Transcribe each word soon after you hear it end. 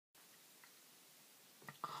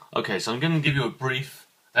Okay, so I'm going to give you a brief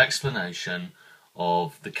explanation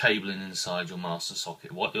of the cabling inside your master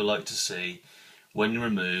socket, what you'll like to see when you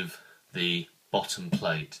remove the bottom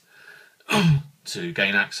plate to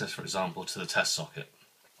gain access, for example, to the test socket.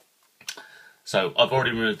 So I've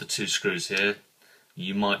already removed the two screws here.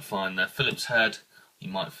 You might find they're Phillips head, you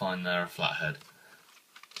might find they're a flathead.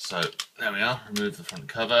 So there we are, remove the front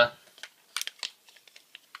cover.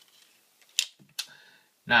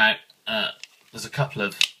 Now there's a couple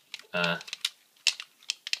of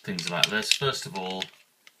things about this. First of all,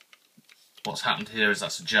 what's happened here is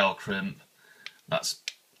that's a gel crimp. That's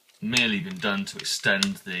merely been done to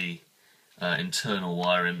extend the internal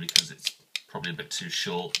wiring because it's probably a bit too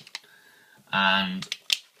short. And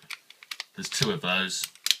there's two of those.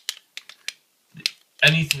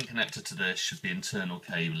 Anything connected to this should be internal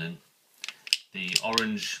cabling. The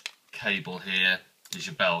orange cable here is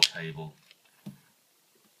your bell cable.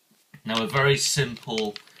 Now, a very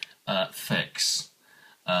simple fix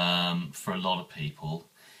for a lot of people.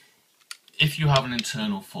 If you have an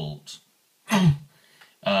internal fault,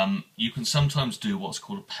 you can sometimes do what's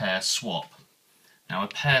called a pair swap. Now, a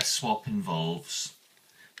pair swap involves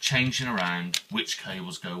changing around which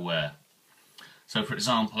cables go where. So, for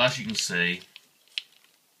example, as you can see,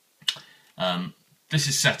 this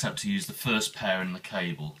is set up to use the first pair in the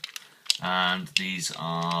cable, and these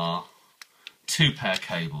are two pair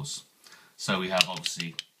cables. So we have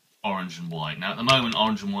obviously orange and white. Now at the moment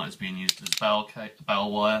orange and white is being used as bell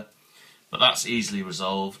wire, but that's easily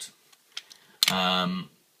resolved.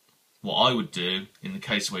 What I would do in the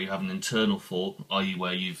case where you have an internal fault, i.e.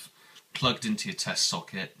 where you've plugged into your test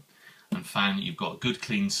socket and found that you've got a good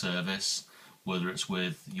clean service, whether it's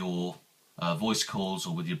with your voice calls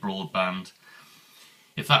or with your broadband,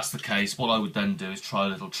 if that's the case, what I would then do is try a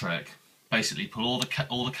little trick. Basically pull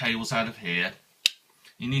all the cables out of here.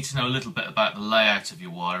 You need to know a little bit about the layout of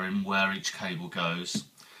your wiring, where each cable goes,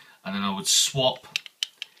 and then I would swap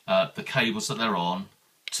the cables that they're on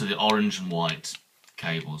to the orange and white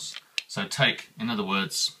cables. So in other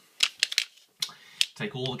words,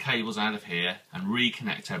 take all the cables out of here and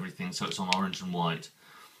reconnect everything so it's on orange and white.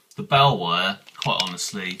 The bell wire, quite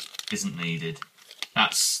honestly, isn't needed.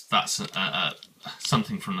 That's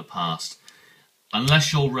something from the past.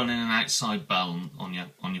 Unless you're running an outside bell on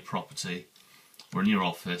your property or in your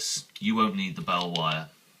office, you won't need the bell wire.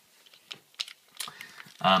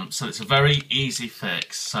 So it's a very easy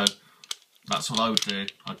fix. So that's what I would do.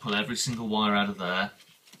 I'd pull every single wire out of there,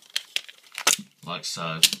 like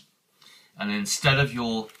so. And then instead of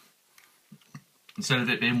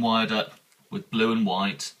it being wired up with blue and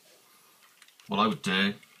white, what I would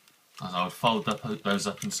do is I would fold those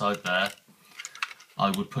up inside there. I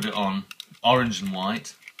would put it on orange and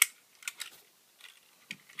white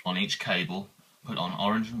on each cable. Put on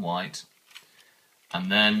orange and white,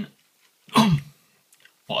 and then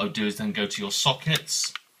what I would do is then go to your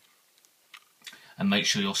sockets and make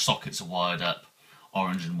sure your sockets are wired up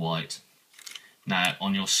orange and white. Now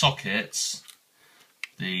on your sockets,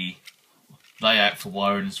 the layout for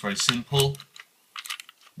wiring is very simple.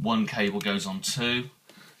 One cable goes on 2,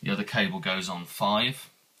 the other cable goes on 5.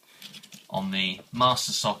 On the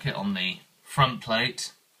master socket, on the front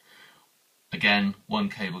plate, again, one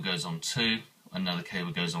cable goes on 2, another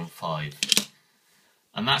cable goes on 5.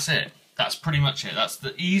 And that's it. That's pretty much it. That's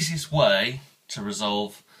the easiest way to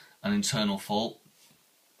resolve an internal fault.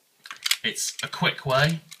 It's a quick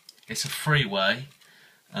way, it's a free way,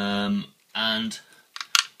 and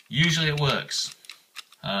usually it works.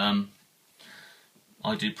 I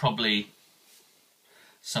do probably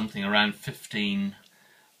something around 15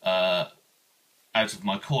 out of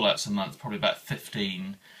my call-outs a month, probably about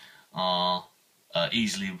 15 are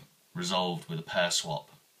easily resolved with a pair swap.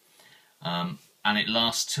 And it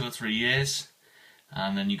lasts 2 or 3 years,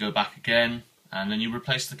 and then you go back again, and then you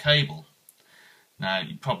replace the cable. Now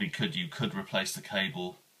you could replace the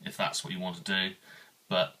cable if that's what you want to do,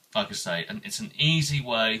 but like I say, it's an easy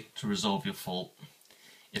way to resolve your fault.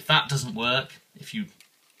 If that doesn't work, if you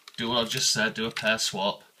do what I've just said, do a pair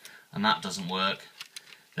swap, and that doesn't work,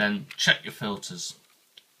 then check your filters.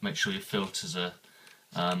 Make sure your filters are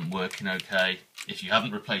working okay. If you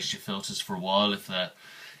haven't replaced your filters for a while, if they're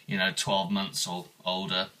 12 months or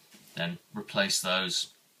older, then replace those.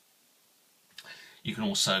 You can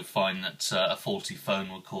also find that a faulty phone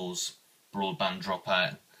will cause broadband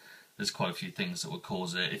dropout. There's quite a few things that will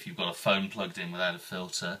cause it. If you've got a phone plugged in without a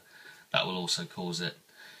filter, that will also cause it.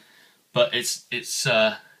 But it's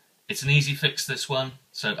an easy fix, this one.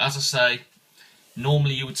 So as I say,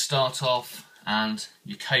 normally you would start off and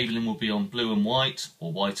your cabling will be on blue and white,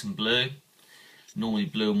 or white and blue. Normally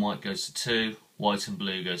blue and white goes to 2, white and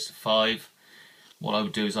blue goes to 5. what I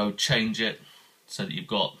would do is I would change it so that you've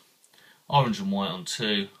got orange and white on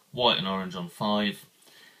 2, white and orange on 5,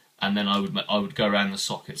 and then I would go around the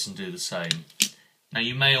sockets and do the same. Now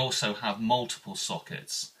you may also have multiple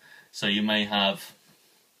sockets, so you may have,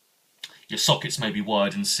 your sockets may be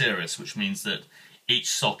wired in series, which means that each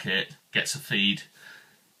socket gets a feed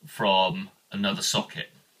from another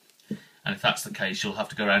socket, and if that's the case you'll have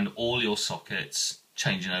to go around all your sockets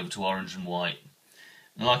changing over to orange and white.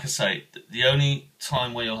 And like I say, the only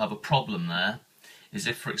time where you'll have a problem there is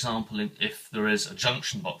if, for example, if there is a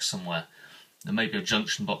junction box somewhere. There may be a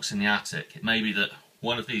junction box in the attic. It may be that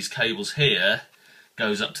one of these cables here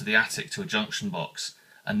goes up to the attic to a junction box,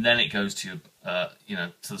 and then it goes to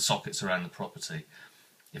to the sockets around the property.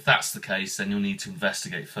 If that's the case, then you'll need to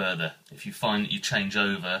investigate further. If you find that you change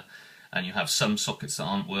over and you have some sockets that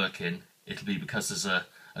aren't working, it'll be because there's a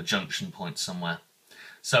junction point somewhere.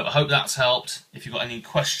 So I hope that's helped. If you've got any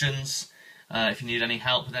questions, if you need any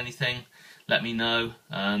help with anything, let me know.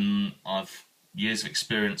 I've years of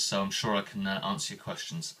experience, so I'm sure I can answer your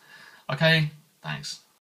questions. Okay, thanks.